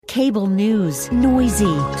Cable news,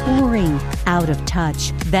 noisy, boring, out of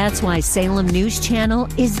touch. That's why Salem News Channel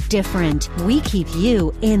is different. We keep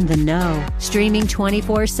you in the know. Streaming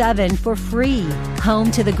 24/7 for free.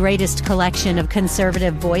 Home to the greatest collection of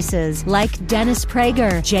conservative voices like Dennis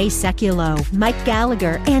Prager, Jay Sekulow, Mike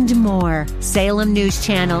Gallagher, and more. Salem News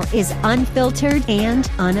Channel is unfiltered and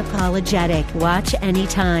unapologetic. Watch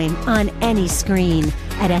anytime, on any screen,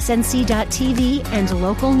 at snc.tv and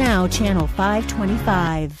Local Now Channel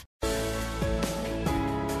 525.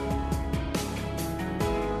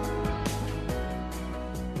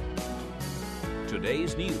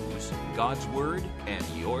 Today's news, God's Word, and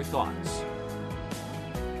your thoughts.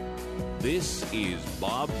 This is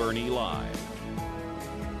Bob Burney Live.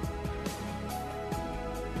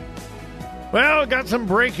 Well, got some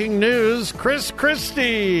breaking news. Chris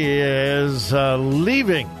Christie is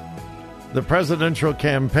leaving the presidential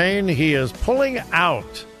campaign. He is pulling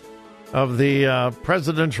out of the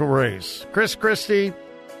presidential race. Chris Christie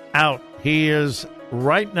out. He is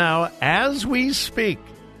right now, as we speak,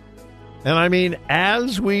 and I mean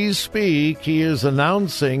as we speak, he is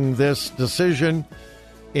announcing this decision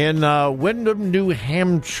in Windham, New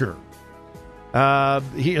Hampshire.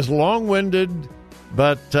 He is long-winded,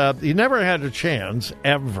 but he never had a chance,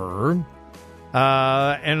 ever.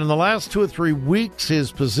 And in the last 2 or 3 weeks,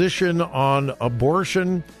 his position on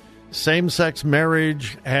abortion, same-sex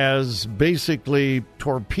marriage, has basically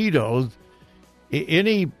torpedoed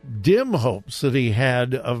any dim hopes that he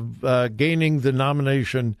had of gaining the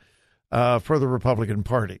nomination for the Republican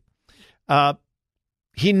Party. I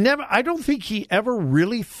don't think he ever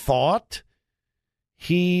really thought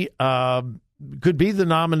he could be the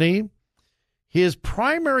nominee. His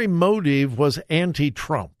primary motive was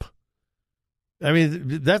anti-Trump. I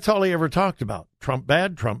mean, that's all he ever talked about. Trump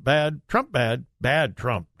bad, Trump bad, Trump bad, bad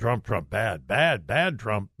Trump, Trump bad, bad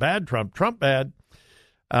Trump, bad Trump, Trump bad.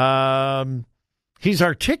 He's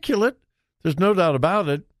articulate. There's no doubt about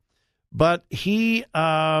it. But he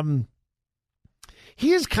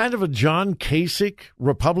is kind of a John Kasich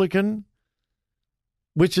Republican,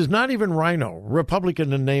 which is not even Rhino,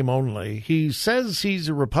 Republican in name only. He says he's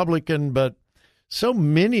a Republican, but so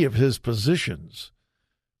many of his positions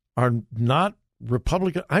are not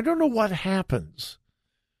Republican. I don't know what happens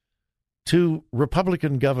to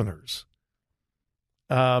Republican governors.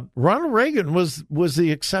 Ronald Reagan was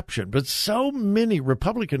the exception, but so many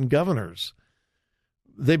Republican governors,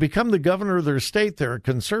 they become the governor of their state. They're a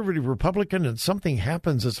conservative Republican, and something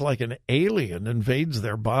happens. It's like an alien invades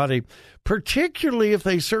their body, particularly if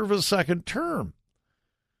they serve a second term.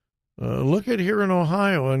 Look at here in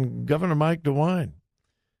Ohio and Governor Mike DeWine.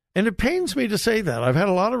 And it pains me to say that. I've had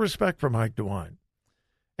a lot of respect for Mike DeWine.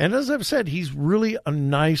 And as I've said, he's really a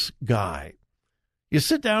nice guy. You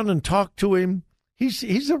sit down and talk to him,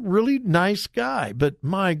 he's a really nice guy. But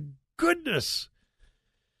my goodness.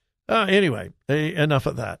 Anyway, enough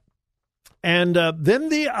of that. And then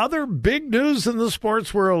the other big news in the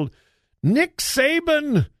sports world, Nick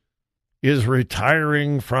Saban is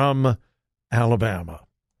retiring from Alabama.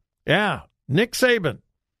 Yeah, Nick Saban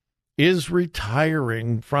is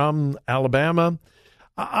retiring from Alabama.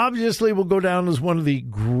 Obviously, will go down as one of the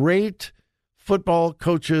great football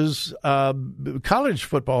coaches, college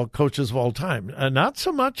football coaches of all time. Not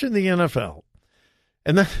so much in the NFL.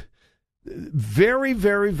 And then very,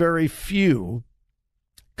 very, very few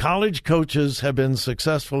college coaches have been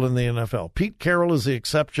successful in the NFL. Pete Carroll is the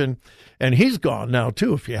exception, and he's gone now,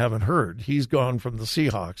 too, if you haven't heard. He's gone from the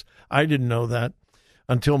Seahawks. I didn't know that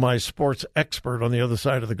until my sports expert on the other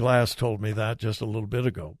side of the glass told me that just a little bit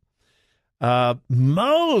ago.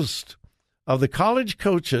 Most of the college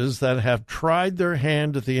coaches that have tried their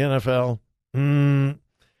hand at the NFL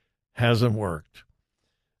hasn't worked.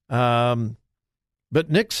 But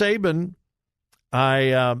Nick Saban,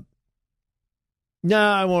 I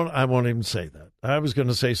won't even say that. I was going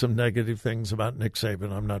to say some negative things about Nick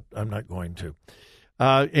Saban. I'm not going to.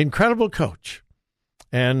 Incredible coach.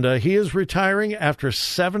 And he is retiring after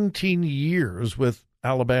 17 years with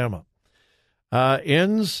Alabama.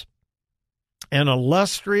 Ends an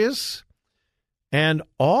illustrious and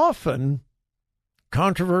often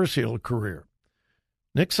controversial career.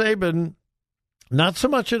 Nick Saban, not so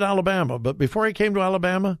much at Alabama, but before he came to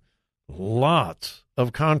Alabama, lots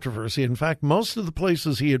of controversy. In fact, most of the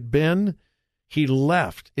places he had been, he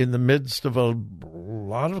left in the midst of a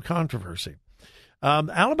lot of controversy.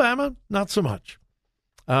 Alabama, not so much.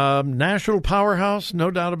 National powerhouse,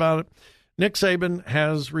 no doubt about it. Nick Saban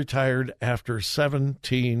has retired after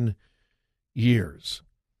 17 years.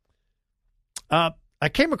 I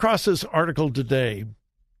came across this article today.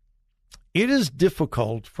 It is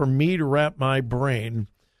difficult for me to wrap my brain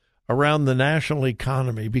around the national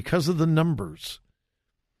economy because of the numbers.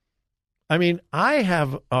 I mean, I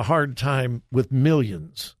have a hard time with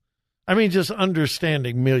millions. I mean, just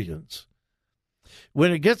understanding millions.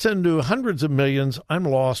 When it gets into hundreds of millions, I'm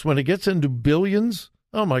lost. When it gets into billions,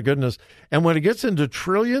 oh my goodness. And when it gets into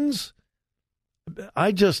trillions,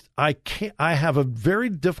 I can't, I have a very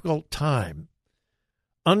difficult time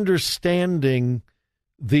understanding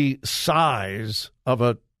the size of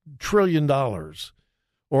 $1 trillion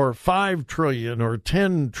or 5 trillion or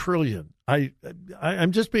 10 trillion.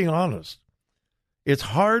 I'm just being honest. It's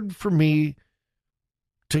hard for me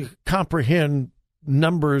to comprehend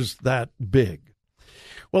numbers that big.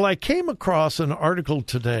 Well, I came across an article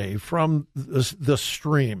today from the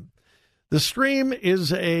Stream. The Stream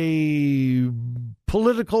is a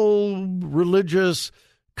political, religious,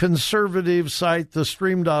 conservative site,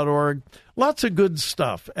 thestream.org. Lots of good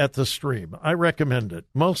stuff at the Stream. I recommend it.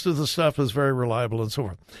 Most of the stuff is very reliable and so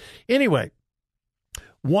forth. Anyway,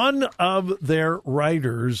 one of their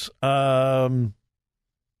writers, Nolan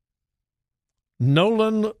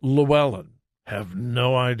Llewellyn, have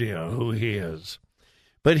no idea who he is.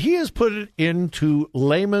 But he has put it into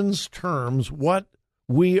layman's terms what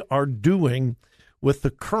we are doing with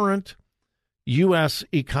the current U.S.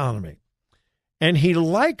 economy. And he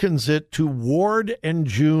likens it to Ward and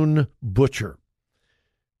June Butcher,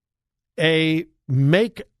 a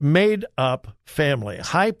made-up family,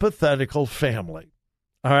 hypothetical family.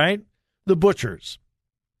 All right? The Butchers.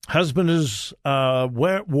 Husband is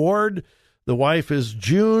Ward, the wife is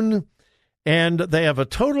June, and they have a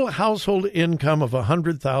total household income of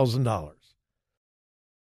 $100,000. All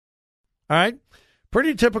right?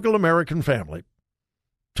 Pretty typical American family.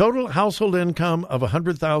 Total household income of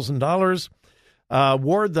 $100,000.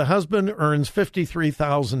 Ward, the husband, earns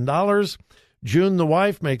 $53,000. June, the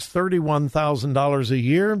wife, makes $31,000 a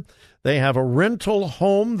year. They have a rental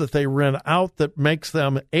home that they rent out that makes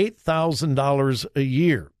them $8,000 a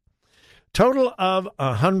year. Total of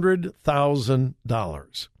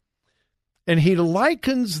 $100,000. And he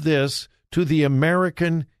likens this to the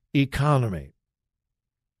American economy.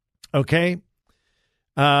 Okay?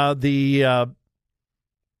 The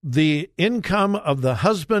income of the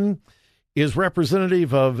husband is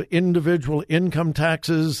representative of individual income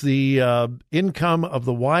taxes. The income of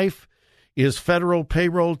the wife is federal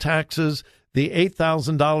payroll taxes. The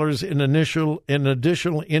 $8,000 in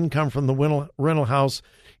additional income from the rental house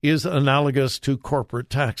is analogous to corporate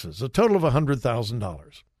taxes, a total of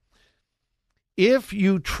 $100,000. If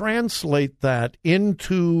you translate that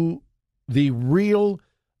into the real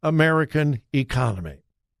American economy,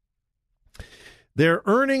 they're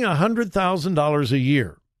earning $100,000 a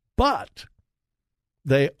year, but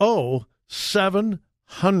they owe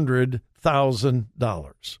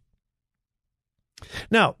 $700,000.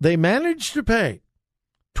 Now, they managed to pay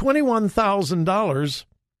 $21,000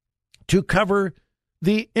 to cover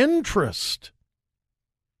the interest,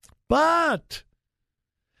 but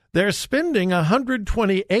they're spending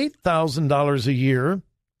 $128,000 a year,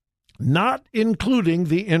 not including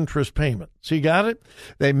the interest payment. So you got it?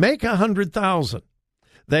 They make $100,000.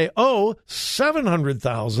 They owe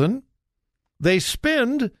 $700,000. They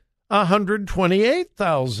spend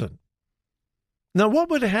 $128,000. Now, what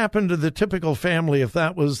would happen to the typical family if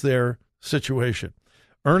that was their situation?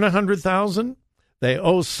 Earn $100,000. They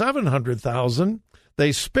owe $700,000.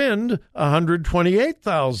 They spend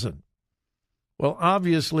 $128,000. Well,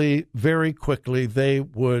 obviously, very quickly, they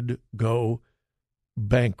would go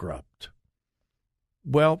bankrupt.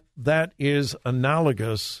 Well, that is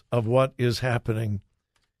analogous of what is happening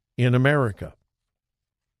in America.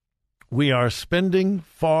 We are spending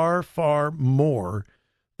far, far more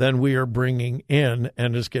than we are bringing in,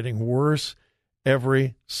 and it's getting worse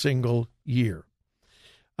every single year.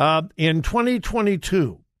 In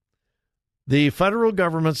 2022, the federal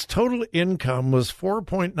government's total income was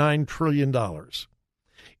 $4.9 trillion.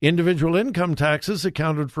 Individual income taxes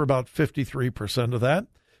accounted for about 53% of that.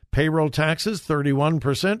 Payroll taxes,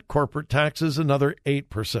 31%. Corporate taxes, another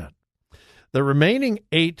 8%. The remaining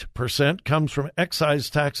 8% comes from excise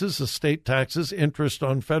taxes, estate taxes, interest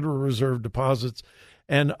on Federal Reserve deposits,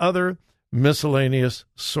 and other miscellaneous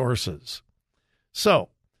sources. So,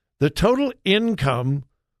 the total income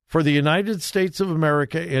for the United States of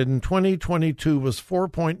America in 2022 was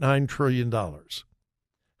 $4.9 trillion.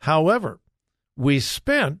 However, we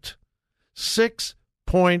spent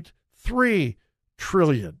 $6.3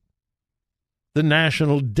 trillion. The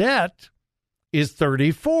national debt is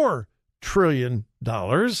 $34 trillion.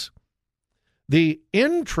 The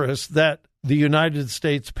interest that the United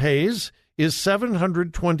States pays is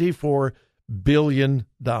 $724 billion.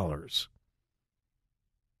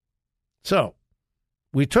 So,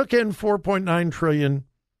 We took in $4.9 trillion.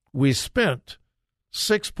 We spent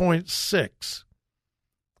 $6.6,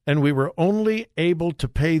 and we were only able to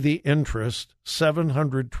pay the interest,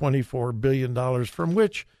 $724 billion, from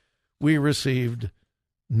which we received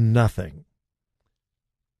nothing.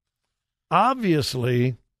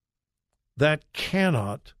 Obviously, that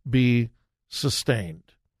cannot be sustained.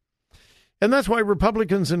 And that's why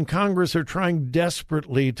Republicans in Congress are trying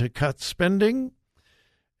desperately to cut spending,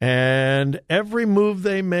 and every move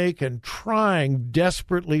they make and trying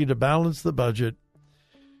desperately to balance the budget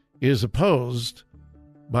is opposed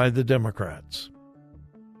by the Democrats.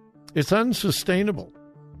 It's unsustainable.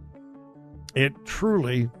 It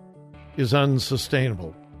truly is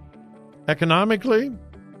unsustainable. Economically,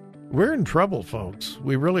 we're in trouble, folks.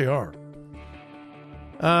 We really are.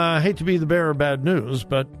 I hate to be the bearer of bad news,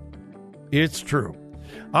 but it's true.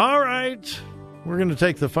 All right. We're going to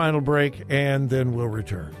take the final break, and then we'll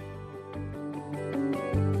return.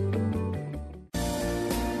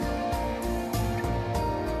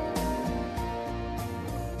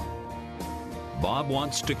 Bob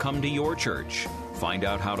wants to come to your church. Find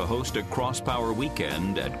out how to host a Crosspower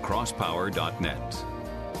weekend at crosspower.net.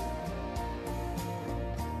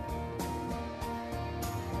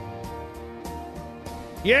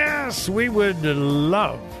 Yes, we would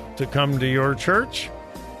love to come to your church.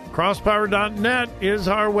 Crosspower.net is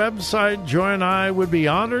our website. Joy and I would be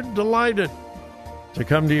honored, delighted to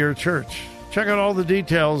come to your church. Check out all the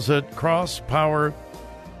details at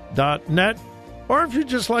crosspower.net. Or if you'd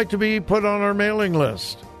just like to be put on our mailing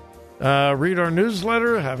list, read our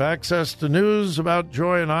newsletter, have access to news about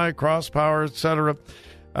Joy and I, Crosspower, etc.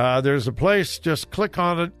 There's a place, just click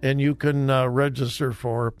on it, and you can register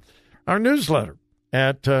for our newsletter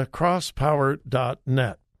at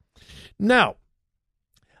crosspower.net. Now,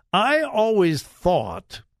 I always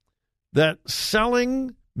thought that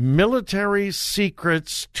selling military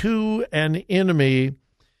secrets to an enemy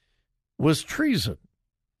was treason.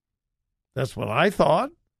 That's what I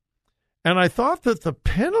thought. And I thought that the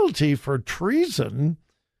penalty for treason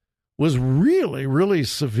was really, really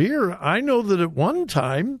severe. I know that at one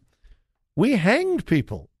time we hanged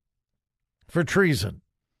people for treason.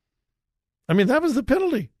 I mean, that was the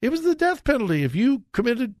penalty. It was the death penalty if you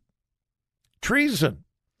committed treason.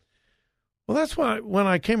 Well, that's why when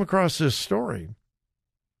I came across this story,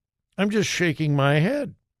 I'm just shaking my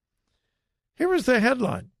head. Here was the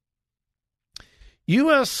headline.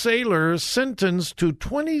 U.S. sailor sentenced to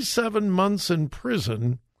 27 months in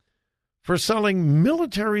prison for selling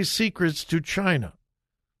military secrets to China.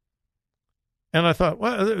 And I thought,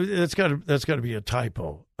 well, that's got to be a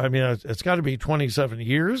typo. I mean, it's got to be 27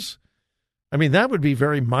 years. I mean, that would be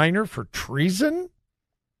very minor for treason.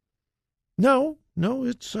 No,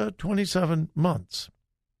 it's 27 months.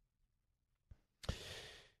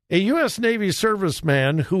 A U.S. Navy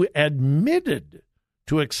serviceman who admitted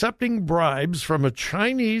to accepting bribes from a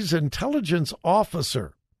Chinese intelligence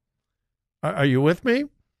officer. Are you with me?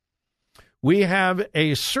 We have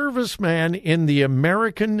a serviceman in the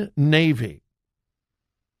American Navy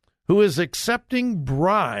who is accepting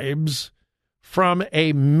bribes from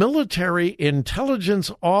a military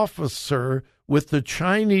intelligence officer with the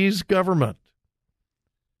Chinese government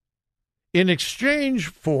in exchange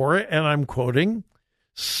for, and I'm quoting,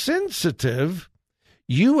 sensitive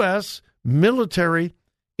U.S. military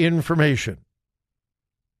information.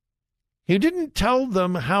 He didn't tell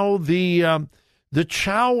them how the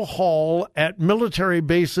chow hall at military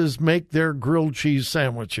bases make their grilled cheese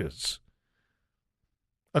sandwiches.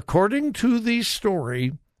 According to the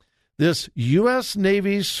story, this U.S.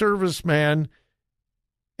 Navy serviceman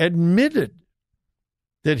admitted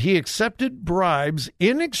that he accepted bribes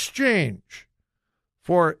in exchange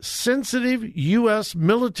for sensitive U.S.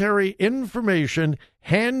 military information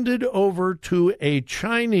handed over to a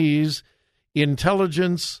Chinese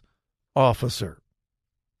intelligence officer.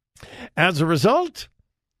 As a result,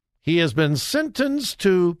 he has been sentenced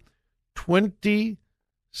to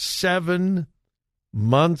 27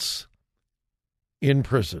 months in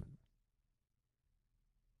prison.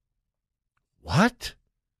 What?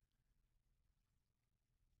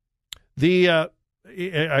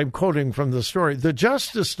 I'm quoting from the story. The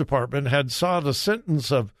Justice Department had sought a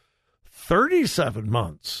sentence of 37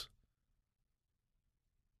 months.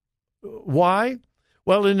 Why?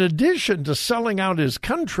 Well, in addition to selling out his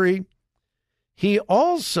country, he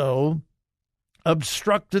also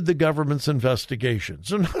obstructed the government's investigation.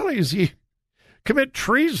 So not only does he commit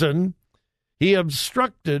treason, he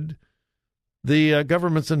obstructed the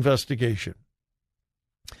government's investigation.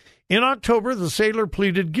 In October, the sailor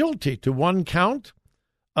pleaded guilty to one count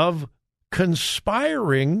of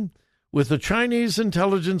conspiring with a Chinese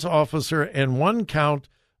intelligence officer and one count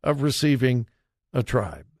of receiving a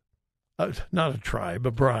bribe.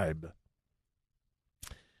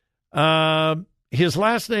 His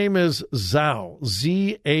last name is Zhao,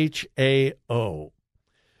 Z-H-A-O.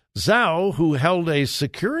 Zhao, who held a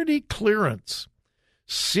security clearance,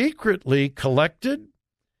 secretly collected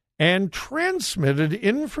and transmitted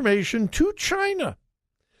information to China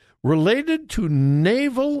related to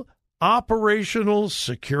naval operational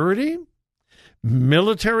security,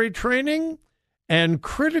 military training, and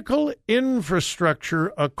critical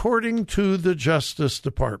infrastructure, according to the Justice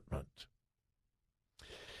Department.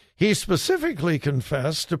 He specifically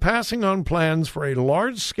confessed to passing on plans for a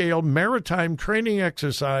large-scale maritime training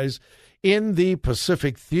exercise in the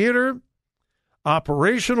Pacific Theater,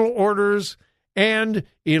 operational orders, and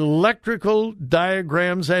electrical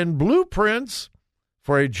diagrams and blueprints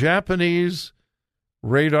for a Japanese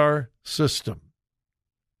radar system.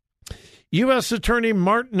 U.S. Attorney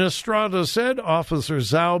Martin Estrada said Officer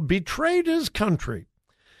Zhao betrayed his country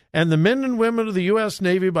and the men and women of the U.S.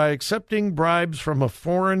 Navy by accepting bribes from a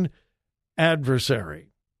foreign adversary.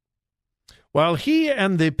 While he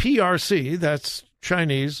and the PRC, that's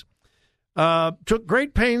Chinese, took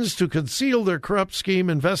great pains to conceal their corrupt scheme,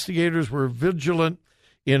 investigators were vigilant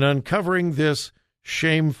in uncovering this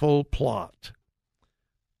shameful plot.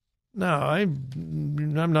 Now, I'm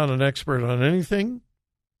not an expert on anything,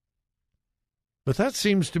 but that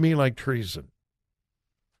seems to me like treason.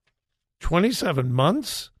 27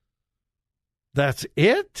 months? That's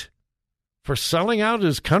it? For selling out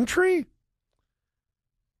his country?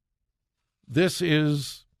 This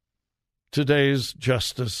is today's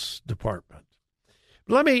Justice Department.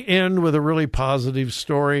 Let me end with a really positive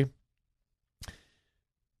story.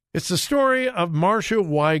 It's the story of Marcia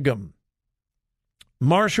Weigand.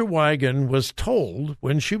 Marcia Weigand was told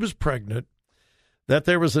when she was pregnant that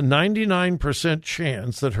there was a 99%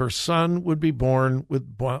 chance that her son would be born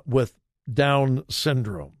with Down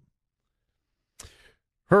syndrome.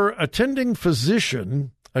 Her attending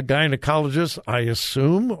physician, a gynecologist, I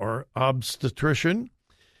assume, or obstetrician,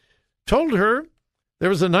 told her there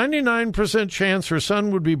was a 99% chance her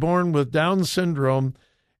son would be born with Down syndrome,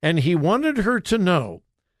 and he wanted her to know,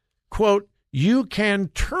 quote, "You can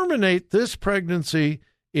terminate this pregnancy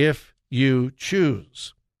if you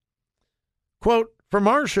choose." Quote, for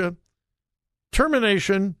Marcia,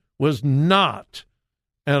 termination was not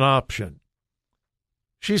an option.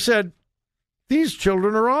 She said, "These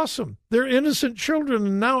children are awesome. They're innocent children,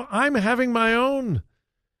 and now I'm having my own.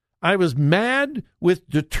 I was mad with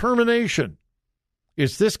determination.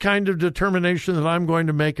 It's this kind of determination that I'm going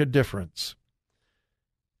to make a difference."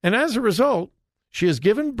 And as a result, she has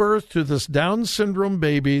given birth to this Down syndrome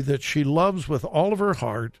baby that she loves with all of her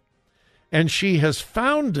heart, and she has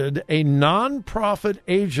founded a nonprofit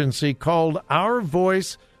agency called Our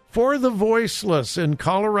Voice for the Voiceless in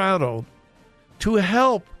Colorado to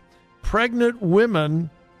help pregnant women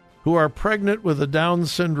who are pregnant with a Down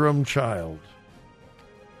syndrome child.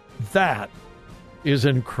 That is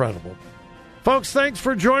incredible. Folks, thanks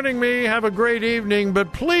for joining me. Have a great evening,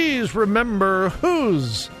 but please remember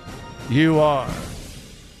whose you are.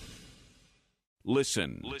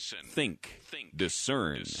 Listen, think,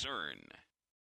 discern.